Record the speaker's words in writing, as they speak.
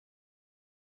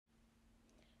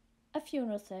A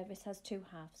funeral service has two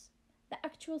halves, the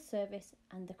actual service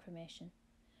and the cremation.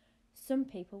 Some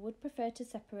people would prefer to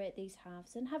separate these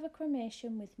halves and have a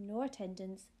cremation with no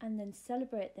attendance and then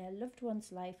celebrate their loved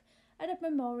one's life at a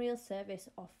memorial service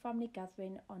or family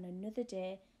gathering on another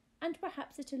day and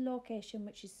perhaps at a location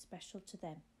which is special to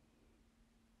them.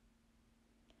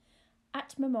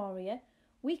 At Memoria,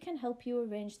 we can help you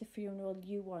arrange the funeral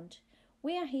you want.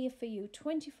 We are here for you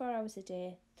 24 hours a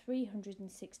day,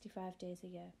 365 days a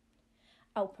year.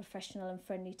 Our professional and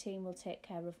friendly team will take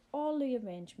care of all the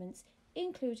arrangements,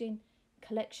 including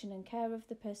collection and care of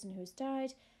the person who's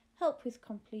died, help with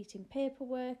completing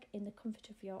paperwork in the comfort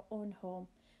of your own home,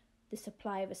 the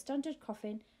supply of a standard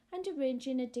coffin, and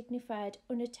arranging a dignified,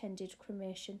 unattended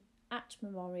cremation at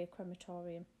Memoria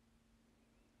Crematorium.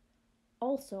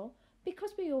 Also,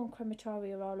 because we own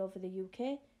crematoria all over the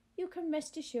UK, you can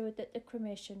rest assured that the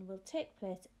cremation will take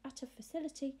place at a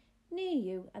facility near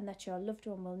you and that your loved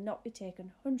one will not be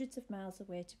taken hundreds of miles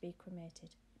away to be cremated.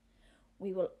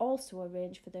 We will also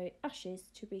arrange for the ashes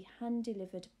to be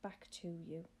hand-delivered back to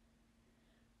you.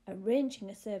 Arranging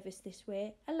a service this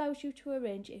way allows you to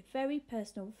arrange a very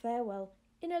personal farewell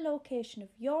in a location of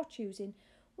your choosing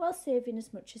while saving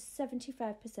as much as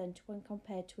 75% when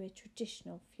compared to a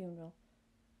traditional funeral.